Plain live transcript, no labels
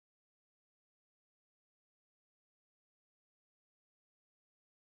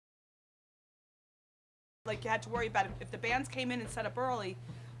like you had to worry about if the bands came in and set up early,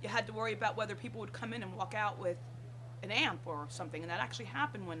 you had to worry about whether people would come in and walk out with an amp or something, and that actually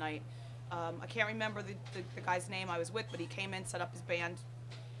happened one night. I can't remember the guy's name I was with, but he came in, set up his band,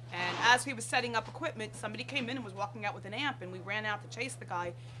 and as he was setting up equipment, somebody came in and was walking out with an amp, and we ran out to chase the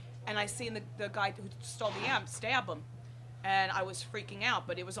guy, and I seen the guy who stole the amp stab him, and I was freaking out,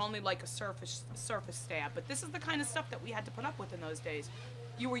 but it was only like a surface stab. But this is the kind of stuff that we had to put up with in those days.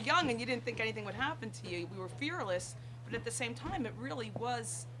 You were young and you didn't think anything would happen to you. We were fearless, but at the same time, it really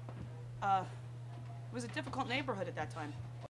was, it was a difficult neighborhood at that time.